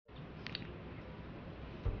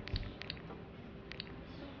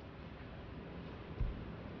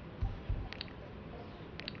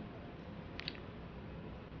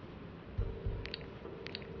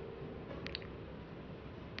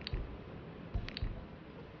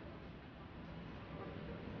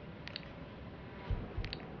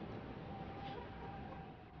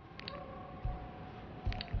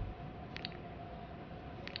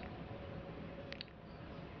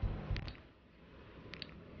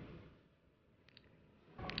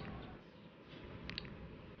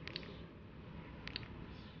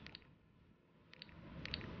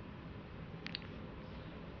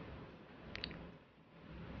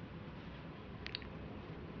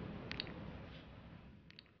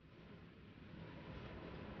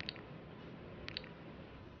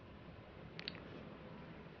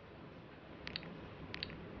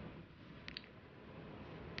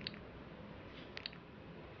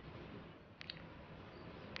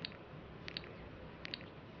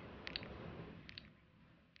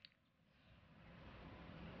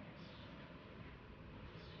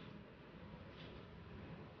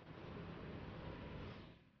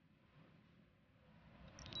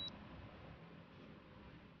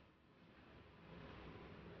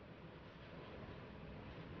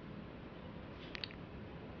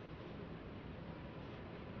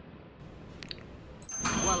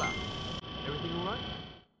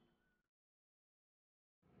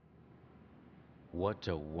What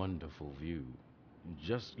a wonderful view.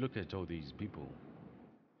 Just look at all these people.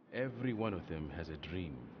 Every one of them has a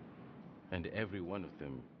dream, and every one of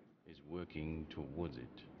them is working towards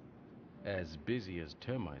it. As busy as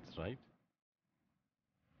termites, right?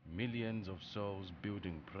 Millions of souls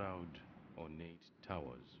building proud, ornate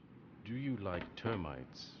towers. Do you like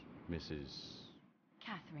termites,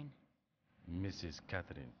 Catherine. Mrs.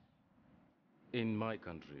 Catherine? In my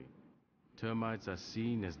country, termites are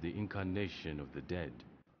seen as the incarnation of the dead.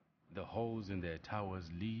 The holes in their towers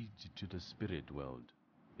lead to the spirit world.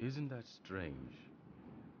 Isn't that strange?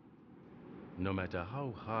 No matter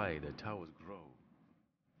how high the towers grow,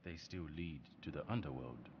 they still lead to the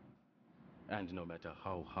underworld. And no matter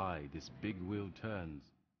how high this big wheel turns,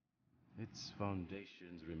 its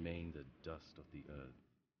foundations remain the dust of the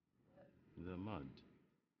earth, the mud,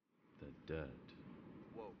 the dirt.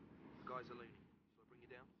 Whoa, the guys are leaning. Shall I bring you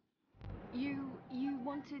down? You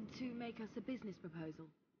wanted to make us a business proposal?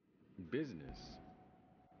 Business?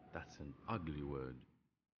 That's an ugly word.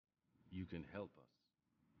 You can help us.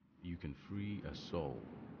 You can free a soul.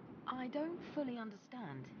 I don't fully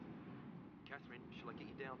understand. Catherine, shall I get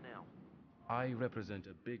you down now? I represent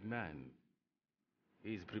a big man.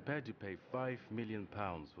 He's prepared to pay £5 million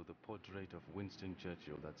for the portrait of Winston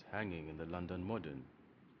Churchill that's hanging in the London Modern.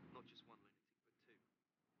 Not just one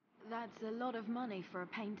lunatic, but two. That's a lot of money for a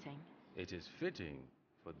painting. It is fitting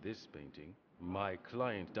for this painting. My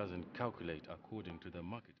client doesn't calculate according to the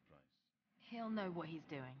market price. He'll know what he's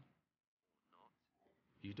doing.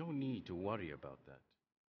 You don't need to worry about that.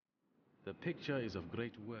 The picture is of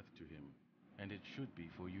great worth to him, and it should be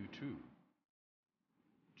for you too.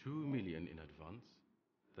 2 million in advance,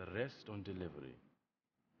 the rest on delivery.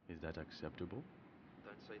 Is that acceptable?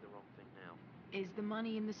 Don't say the wrong thing now. Is the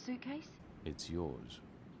money in the suitcase? It's yours.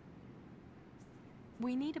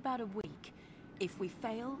 We need about a week. If we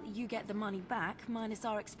fail, you get the money back minus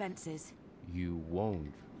our expenses. You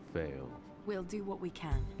won't fail. We'll do what we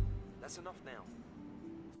can. That's enough now.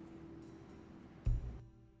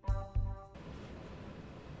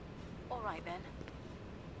 All right then.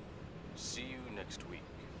 See you next week.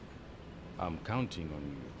 I'm counting on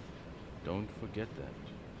you. Don't forget that.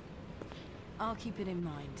 I'll keep it in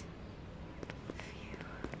mind.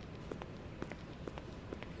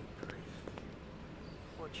 Good grief.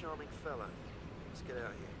 What a charming fella. Let's get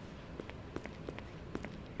out of here.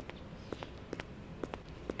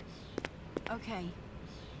 Okay.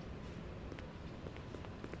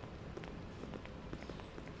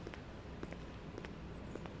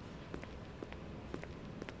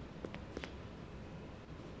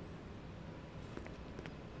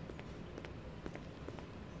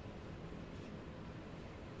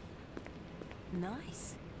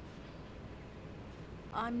 Nice.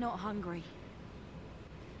 I'm not hungry.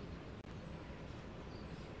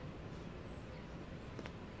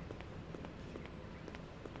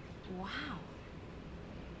 Wow.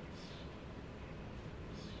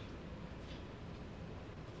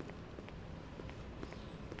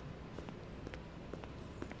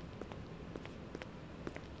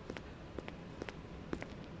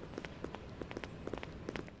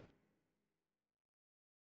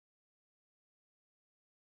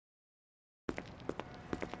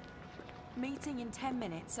 Meeting in 10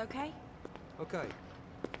 minutes, okay? Okay.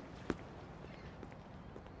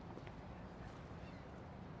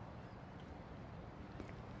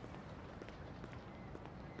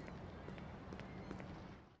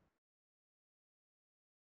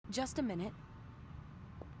 Just a minute.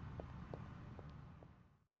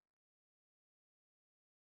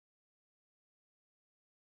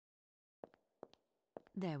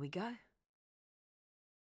 There we go.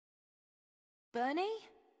 Bernie?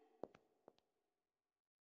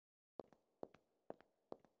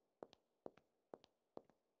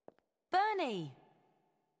 Bernie!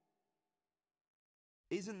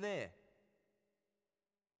 Isn't there?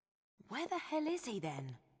 Where the hell is he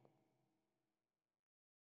then?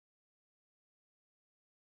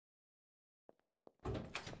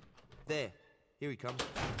 There. Here he comes.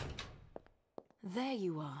 There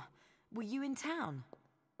you are. Were you in town?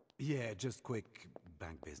 Yeah, just quick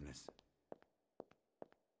bank business.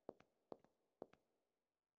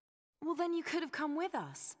 Well, then you could have come with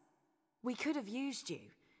us. We could have used you.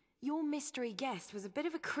 Your mystery guest was a bit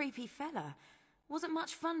of a creepy fella. Wasn't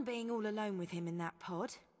much fun being all alone with him in that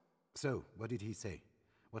pod. So, what did he say?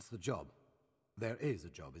 What's the job? There is a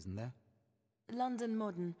job, isn't there? London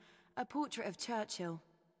Modern. A portrait of Churchill.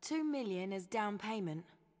 2 million as down payment.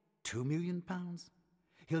 £2 million?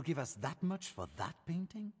 He'll give us that much for that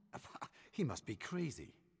painting? He must be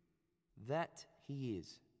crazy. That he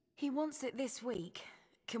is. He wants it this week.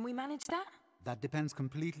 Can we manage that? That depends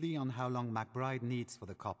completely on how long MacBride needs for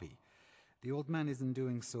the copy. The old man isn't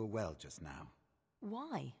doing so well just now.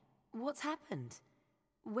 Why? What's happened?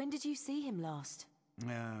 When did you see him last?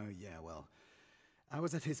 Yeah, well, I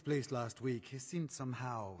was at his place last week. He seemed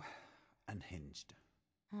somehow unhinged.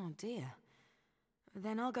 Oh dear.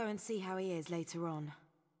 Then I'll go and see how he is later on.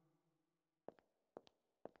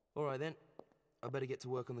 All right then. I better get to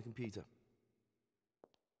work on the computer.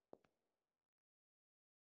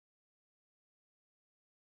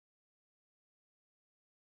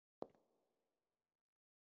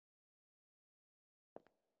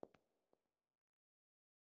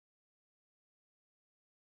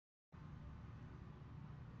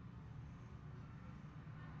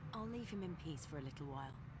 I'll leave him in peace for a little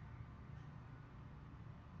while.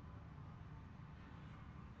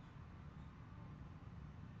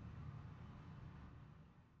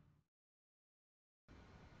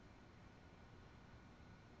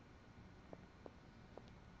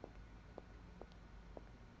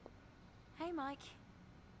 Hey, Mike.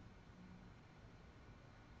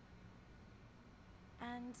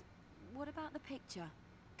 And what about the picture?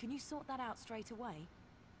 Can you sort that out straight away?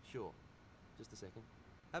 Sure. Just a second.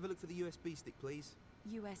 Have a look for the USB stick, please.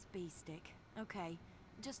 USB stick. Okay.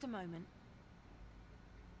 Just a moment.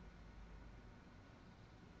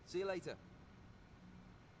 See you later.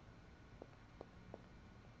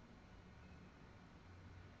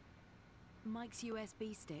 Mike's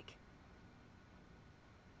USB stick.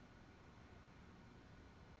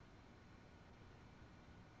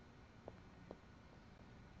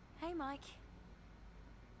 Hey, Mike.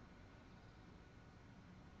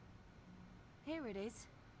 Here it is.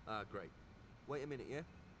 Ah, great. Wait a minute, yeah?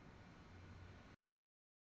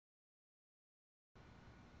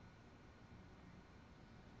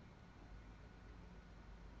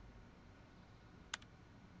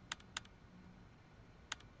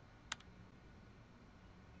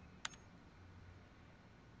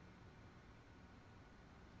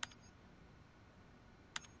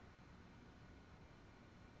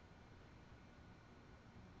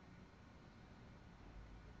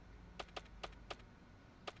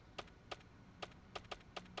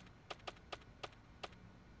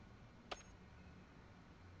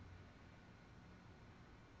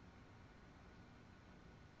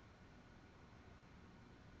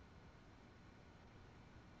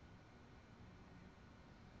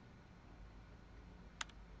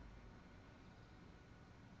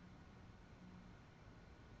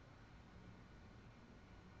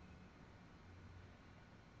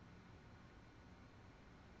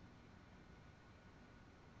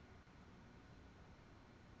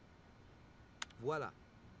 Voila.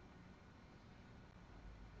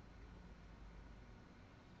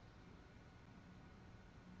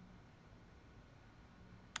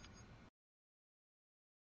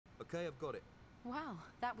 Okay, I've got it. Wow,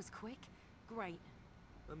 that was quick. Great.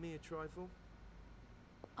 A mere trifle.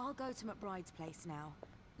 I'll go to McBride's place now.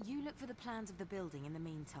 You look for the plans of the building in the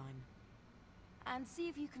meantime. And see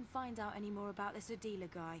if you can find out any more about this Adela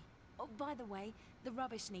guy. Oh, by the way, the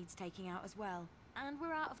rubbish needs taking out as well. And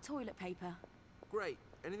we're out of toilet paper. Great.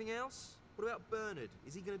 Anything else? What about Bernard?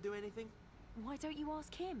 Is he going to do anything? Why don't you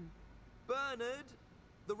ask him? Bernard!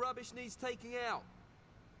 The rubbish needs taking out.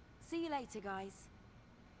 See you later, guys.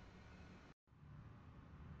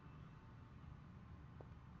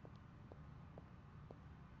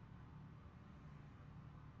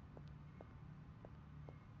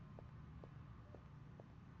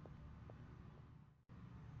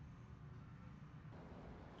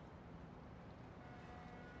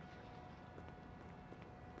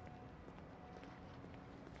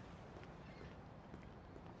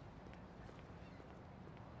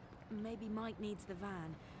 Maybe Mike needs the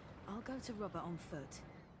van. I'll go to Robert on foot.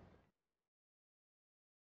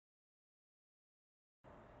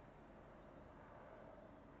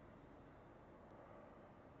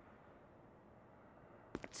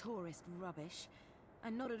 Tourist rubbish.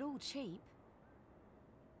 And not at all cheap.